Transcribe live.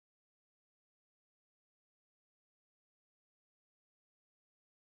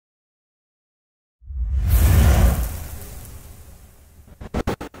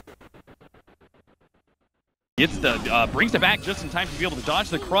Gets the brings it back just in time to be able to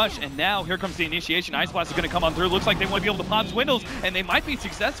dodge the crush, and now here comes the initiation. Ice Blast is going to come on through. Looks like they want to be able to pop Swindles, and they might be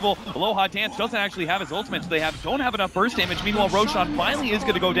successful. Aloha Dance doesn't actually have his ultimate, so they don't have enough burst damage. Meanwhile, Roshan finally is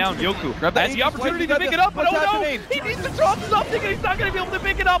going to go down. Yoku has the opportunity to pick it up, but oh no! He needs to drop something, and he's not going to be able to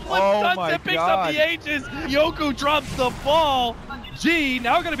pick it up. Sunset picks up the Aegis. Yoku drops the fall. G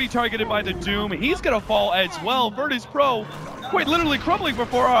now going to be targeted by the Doom. He's going to fall as well. Virtus Pro quite literally crumbling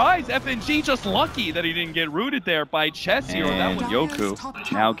before our eyes. FNG just lucky that he didn't get rooted there by Chess Hero. That one.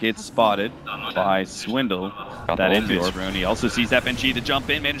 Yoku now gets spotted by Swindle. That Invis rune. He also sees FNG to jump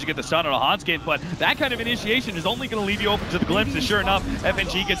in, manage to get the stun on a Hanskin, but that kind of initiation is only going to leave you open to the glimpses. Sure enough,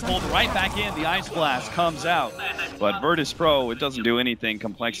 FNG gets pulled right back in. The Ice Blast comes out. But Virtus Pro, it doesn't do anything.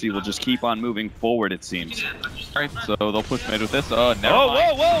 Complexity will just keep on moving forward, it seems. All right, so they'll push mid with this.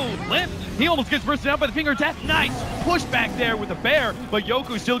 Whoa, Limp! He almost gets bursted out by the finger of death. Nice push back there with the bear, but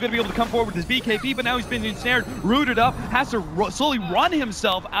Yoku's still going to be able to come forward with his BKB, but now he's been ensnared, rooted up, has to slowly run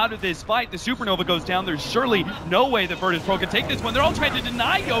himself out of this fight. The Supernova goes down. There's surely no way that Virtus Pro can take this one. They're all trying to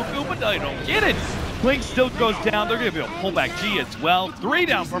deny Yoku, but they don't get it. Blink still goes down. They're going to be able to pull back G as well. 3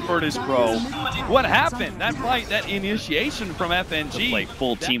 down from Virtus Pro. What happened? That fight, that initiation from FNG. Like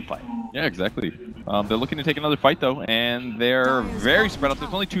full team fight. Yeah, exactly. They're looking to take another fight though, and they're very spread out.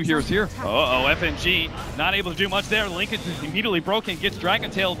 There's only 2 heroes here. FNG not able to do much there. Link is immediately broken, gets Dragon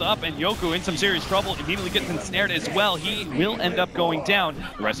Tailed up, and Yoku in some serious trouble. Immediately gets ensnared as well. He will end up going down.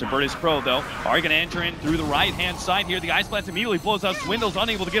 The rest of Virtus Pro though are going to enter in through the right-hand side here. The Ice Blast immediately blows up. Swindle's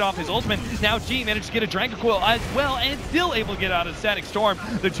unable to get off his ultimate. Now G managed to get a Dragon Coil as well, and still able to get out of Static Storm.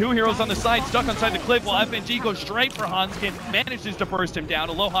 The 2 heroes on the side stuck inside the cliff, while FNG goes straight for Hanskin, manages to burst him down.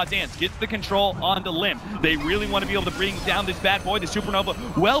 Aloha Dance gets the control on the Limp. They really want to be able to bring down this bad boy. The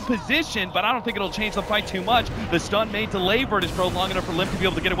Supernova well positioned, but I don't think it'll change the fight too much. The stun may delay Virtus Pro long enough for Limp to be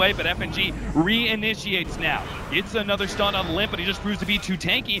able to get away, but FNG re-initiates now. Gets another stun on Limp, but he just proves to be too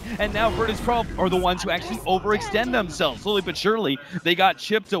tanky, and now Virtus Pro are the ones who actually overextend themselves. Slowly but surely, they got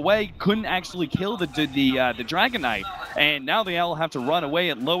chipped away, couldn't actually kill the Dragon Knight, and now they all have to run away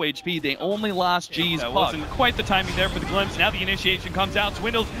at low HP. They only lost G's puck. Wasn't quite the timing there for the glimpse. Now the initiation comes out.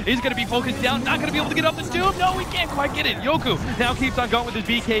 Swindles is going to be focused down, not going to be able to get up the Doom. No, we can't quite get it. Yoku now keeps on going with his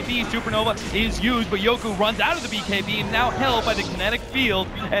BKB. Supernova is used, but Yoku runs out of the BKB and now held by the kinetic field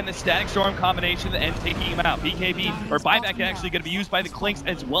and the Static Storm combination and taking him out. BKB or buyback actually going to be used by the Clinks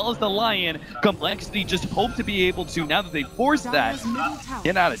as well as the Lion. Complexity just hope to be able to, now that they forced that,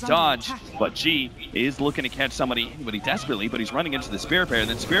 get out of dodge. But G is looking to catch somebody desperately, but he's running into the Spirit Bear, and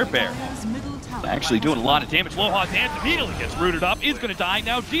then Spirit Bear actually doing a lot of damage. Aloha Dance immediately gets rooted up, is going to die.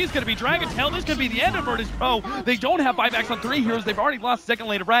 Now G is going to be Dragon Tail. This is going to be the end of Virtus Pro. They don't have buybacks on 3 heroes. They've already lost second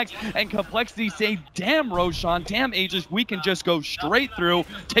lane of Rags, and Complexity say, damn Roshan, damn Aegis, we can just go straight through,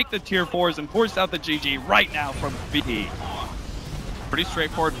 take the tier 4s, and force out the GG right now from B. Pretty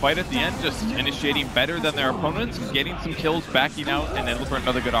straightforward fight at the end, just initiating better than their opponents, getting some kills, backing out, and then look for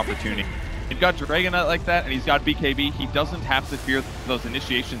another good opportunity. He's got Dragon Knight like that, and he's got BKB. He doesn't have to fear those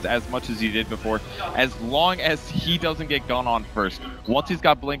initiations as much as he did before, as long as he doesn't get gone on first. Once he's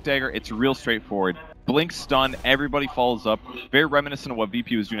got Blink Dagger, it's real straightforward. Blink stun, everybody follows up. Very reminiscent of what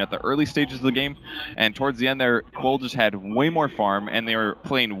VP was doing at the early stages of the game. And towards the end there, Quoll just had way more farm, and they were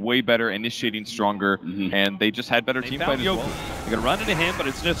playing way better, initiating stronger, and they just had better team fight as well. They're going to run into him, but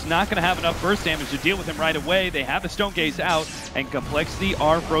it's just not going to have enough burst damage to deal with him right away. They have the Stone Gaze out, and Complexity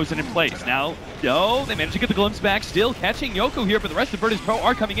are frozen in place. Now, no, they managed to get the glimpse back, still catching Yoku here, but the rest of Virtus Pro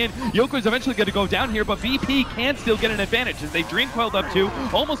are coming in. Yoku is eventually going to go down here, but VP can still get an advantage as they Dream Coiled up too,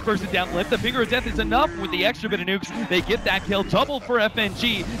 almost bursted down Limp. The Finger of Death is enough with the extra bit of nukes. They get that kill, double for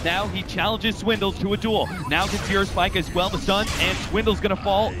FNG. Now he challenges Swindles to a duel. Now gets Zero Spike as well, the stun, and Swindle's going to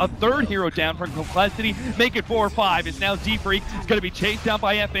fall. A 3rd hero down from Complexity. Make it 4 or 5. It's now Z-Freak. It's going to be chased down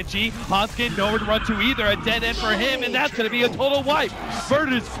by FNG. Hanskin nowhere to run to either. A dead end for him, and that's going to be a total wipe.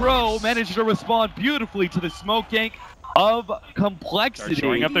 Virtus Pro managed to respond beautifully to the smoke gank of Complexity.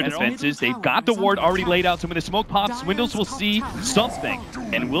 Shoring up their defenses. They've got the ward already laid out, so when the smoke pops, Swindles will see something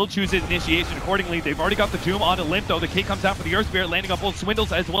and will choose his initiation accordingly. They've already got the Doom onto Limp, though. The K comes out for the Earth Spirit, landing on both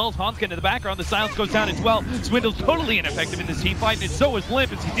Swindles as well as Hanskin in the background. The silence goes down as well. Swindles totally ineffective in this team fight, and so is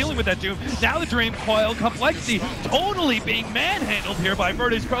Limp as he's dealing with that Doom. Now the Dream Coil. Complexity totally being manhandled here by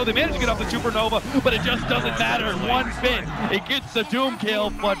Virtus Pro. They managed to get off the Supernova, but it just doesn't matter one bit. It gets the Doom kill,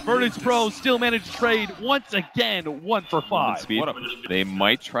 but Virtus Pro still managed to trade once again, 1 for 5. Speed. They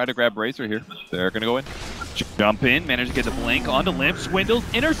might try to grab Razor here. They're going to go in. Jump in, manage to get the blink onto Limp. Swindles,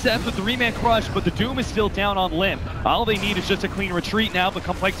 intercepts with the 3-man crush, but the Doom is still down on Limp. All they need is just a clean retreat now, but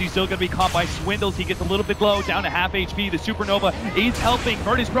Complexity still going to be caught by Swindles. He gets a little bit low, down to half HP. The Supernova is helping.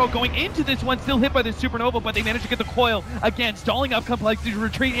 Virtus Pro going into this one, still hit by the Supernova, but they manage to get the coil. Again, stalling up Complexity to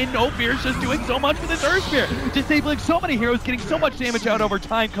retreat in. No Fear is just doing so much with this Earth Spear. Disabling so many heroes, getting so much damage out over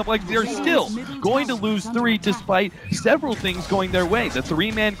time. Complexity are still going to lose 3 despite several things going their way. The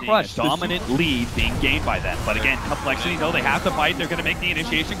 3-man crush, dominant lead being gained by them. But again, Complexity, no, they have to fight. They're going to make the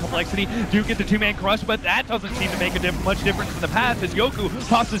initiation. Complexity do get the 2-man crush, but that doesn't seem to make a much difference in the path as Yoku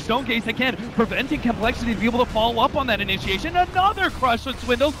pops the Stone Case again, preventing Complexity to be able to follow up on that initiation. Another crush with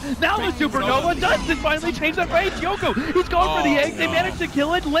Swindles. Now the Supernova does this finally change that race. Yoku, he's going for the egg. They managed to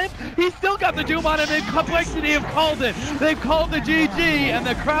kill it. Limp, he's still got the Doom on him, and Complexity have called it. They've called the GG, and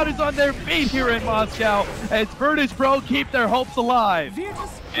the crowd is on their feet here in Moscow as Virtus Pro keep their hopes alive.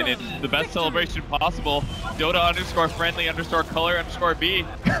 And it's the best celebration possible. Dota_friendly_color_B.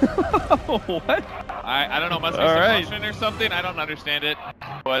 What? I don't know, must be some or something. I don't understand it.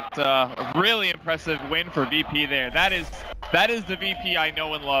 But a really impressive win for VP there. That is the VP I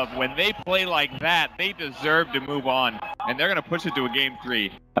know and love. When they play like that, they deserve to move on. And they're going to push it to a game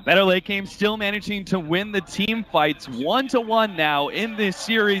 3. A better late game, still managing to win the team fights 1-1 now in this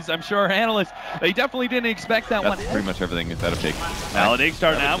series. I'm sure our analysts, they definitely didn't expect that one. Pretty much everything is out of take. Now they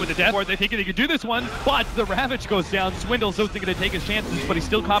start out with the Death Ward. They think they can do this one, but the Ravage goes down. Swindles was thinking to take his chances, but he's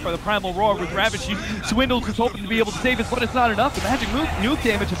still caught by the Primal Roar with Ravage. Swindles is hoping to be able to save us, but it's not enough. The magic nuke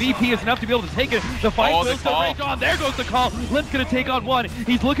damage of VP is enough to be able to take it. The fight will still rage on. There goes the call. Limp's going to take on one.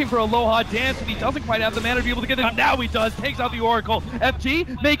 He's looking for a Aloha dance, and he doesn't quite have the mana to be able to get it. Now he does. Takes out the Oracle.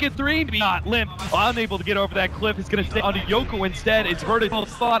 FG, make it 3. Not Limp, unable to get over that cliff, is going to stay onto Yoku instead. It's Virtus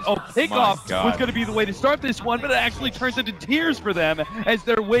thought a pickoff was going to be the way to start this one, but it actually turns into tears for them as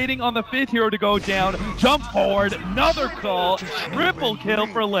they're waiting on the 5th hero to go down. Jump forward, another call, triple kill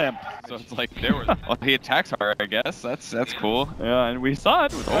for Limp. So it's like there were. Well, he attacks hard, I guess. That's cool. Yeah, and we saw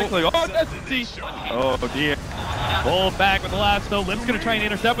it. Oh dear. Pull back with the last though. Limp's gonna try and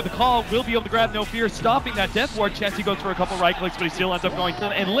intercept with the call. Will be able to grab No Fear, stopping that Death Ward. Chessie goes for a couple right clicks, but he still ends up going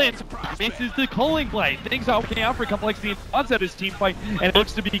through. And Limp misses the Culling Blade. Things are working out for Complexity onset his team fight, and it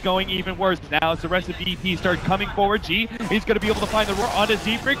looks to be going even worse. Now as the rest of VP start coming forward, G he's gonna be able to find the roar onto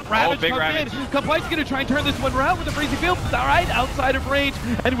Zefric. Ravage comes in. Complexity gonna try and turn this one around with the Freezing Field. All right, outside of range,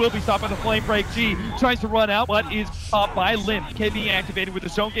 and will be stopped by the Flame Break. G tries to run out, but is caught by Limp. KB activated with the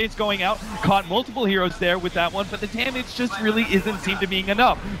Stone Gates going out. Caught multiple heroes there with that one, but the damage just really isn't seem to being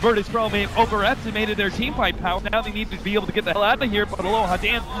enough. Virtus Pro may have overestimated their team fight power. Now they need to be able to get the hell out of here, but Aloha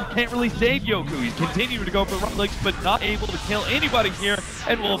Dance can't really save Yoku. He's continuing to go for run clicks, but not able to kill anybody here,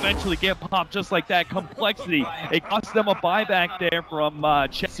 and will eventually get popped just like that. Complexity, it costs them a buyback there from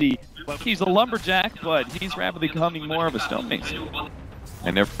Chessie. He's a lumberjack, but he's rapidly becoming more of a stonemason. I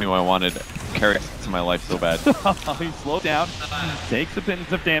never knew I wanted carrots to my life so bad. He slowed down, takes a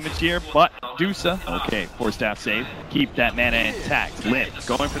pinch of damage here, but Dusa, okay, 4-staff save, keep that mana intact. Limp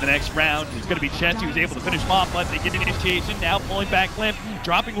going for the next round. It's going to be Chessie who's able to finish him off, but they get an initiation. Now pulling back Limp,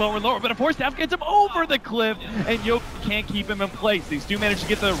 dropping lower and lower, but a 4-staff gets him over the cliff, and Yoku can't keep him in place. These do manage to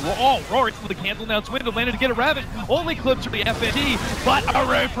get the Roar for the cancel. Now Swindle managed to get a Ravage, only clips from the FND, but a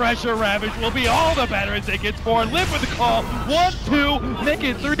refresher Ravage will be all the better as it gets 4. Limp with the call, 1-2, make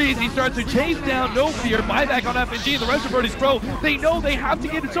it 3 as he starts to chase down No Fear, buyback on FNG, the rest of Virtus Pro. They know they have to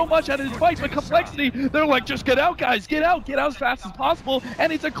get so much out of this fight, but Complexity, they're like, just get out, guys, get out as fast as possible,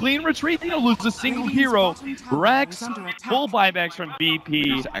 and it's a clean retreat. They don't lose a single hero. Rex, full buybacks from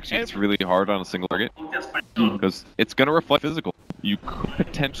BP. Actually, it's really hard on a single target because it's going to reflect physical. You could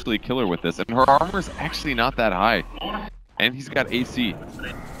potentially kill her with this, and her armor's actually not that high, and he's got AC.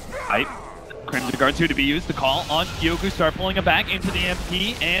 Right. Crimson Guard 2 to be used. The call on Yoku, start pulling him back into the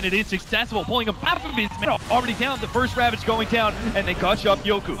MP, and it is successful, pulling him out of his middle. Already down, the first Ravage going down, and they got you up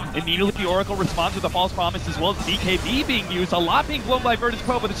Yoku. Immediately the Oracle responds with a false promise, as well as BKB being used. A lot being blown by Virtus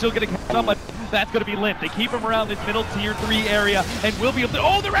Pro, but it's still going to catch up. That's going to be Limp. They keep him around this middle tier 3 area, and will be able to.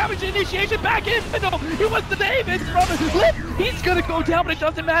 Oh, the Ravage initiation back in. No, he wants the name. It's from Limp. He's going to go down, but it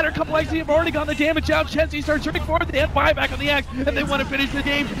doesn't matter. Complexity have already gotten the damage out. Chessie starts turning forward. They have buyback on the axe, and they want to finish the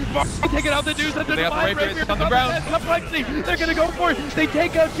game. Taking out the Deuce and the Divine Rapier on the ground. Complexity, they're going to go for it. They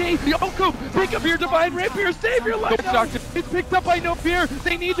take out G. Yoku, pick up your Divine Rapier. Save your life. It's picked up by No Fear.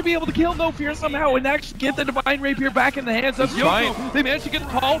 They need to be able to kill No Fear somehow and actually get the Divine Rapier back in the hands of Yoku. They managed to get the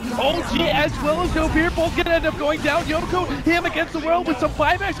call. OG as well as No Fear. Both going to end up going down. Yoku, him against the world with some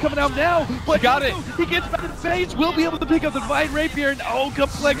buybacks coming out now. But got it. He gets back in phase. Will be able to pick up the Divine Rapier, and oh,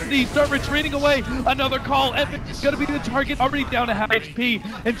 Complexity start retreating away. Another call. Epic's gonna be the target, already down to half HP,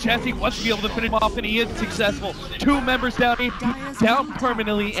 and Jesse wants to be able to finish him off, and he is successful. 2 members down, down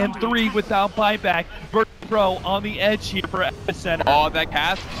permanently, and 3 without buyback. Virtus Pro on the edge here for Epicenter. Oh, that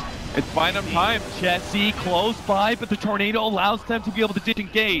cast. It's buying them time. Jesse close by, but the tornado allows them to be able to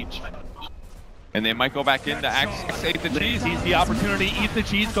disengage. And they might go back in to eat the cheese. Sees the opportunity, eats the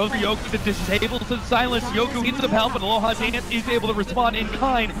cheese, goes for Yoku to disable some silence. Yoku needs some help, and Aloha Dance is able to respond in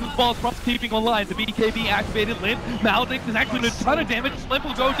kind. Falls from keeping alive. The BKB activated. Lin Maldic is actually doing a ton of damage. Slim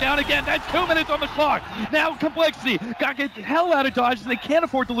will go down again. That's 2 minutes on the clock. Now Complexity got to get the hell out of dodge. They can't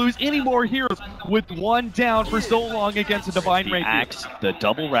afford to lose any more heroes with 1 down for so long against a Divine Rapier. Axe, the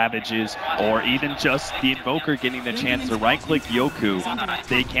double ravages, or even just the Invoker getting the chance to right-click Yoku.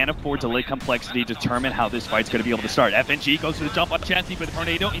 They can't afford to let Complexity determine how this fight's going to be able to start. FNG goes for the jump on Chassis, but the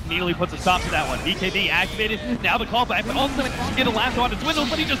Tornado immediately puts a stop to that one. BKB activated, now the callback, but also get a lasso on his window,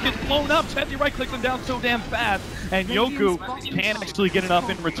 but he just gets blown up. Chassis right-clicks him down so damn fast, and Yoku can't actually get enough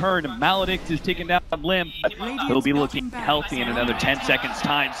in return. Maledict is taking down Limb, but he'll be looking healthy in another 10 seconds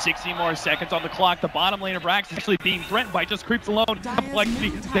time. 60 more seconds on the clock. The bottom lane of Rax is actually being threatened by just creeps alone. Complexity,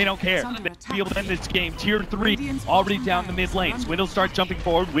 they don't care. They'll be able to end this game. Tier 3 already down the mid lane. Swindle starts jumping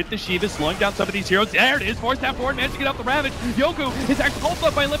forward with the Shiva, slowing down some of these heroes. There it is, forced down forward, managed to get up the Ravage. Yoku is actually pulled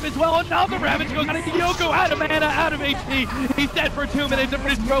up by Limp as well. Another Ravage goes on into Yoku, out of mana, out of HP. He's dead for 2 minutes, and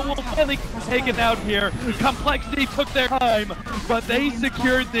Virtus Pro will finally take it out here. Complexity took their time, but they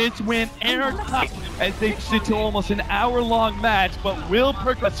secured this win airtight as they sit to almost an hour-long match, but will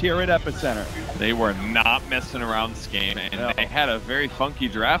progress here at Epicenter. They were not messing around this game, and they had a very funky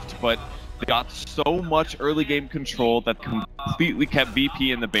draft, but they got so much early game control that completely kept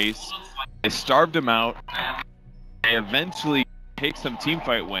VP in the base. They starved him out. They eventually take some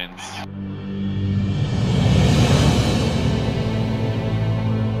teamfight wins.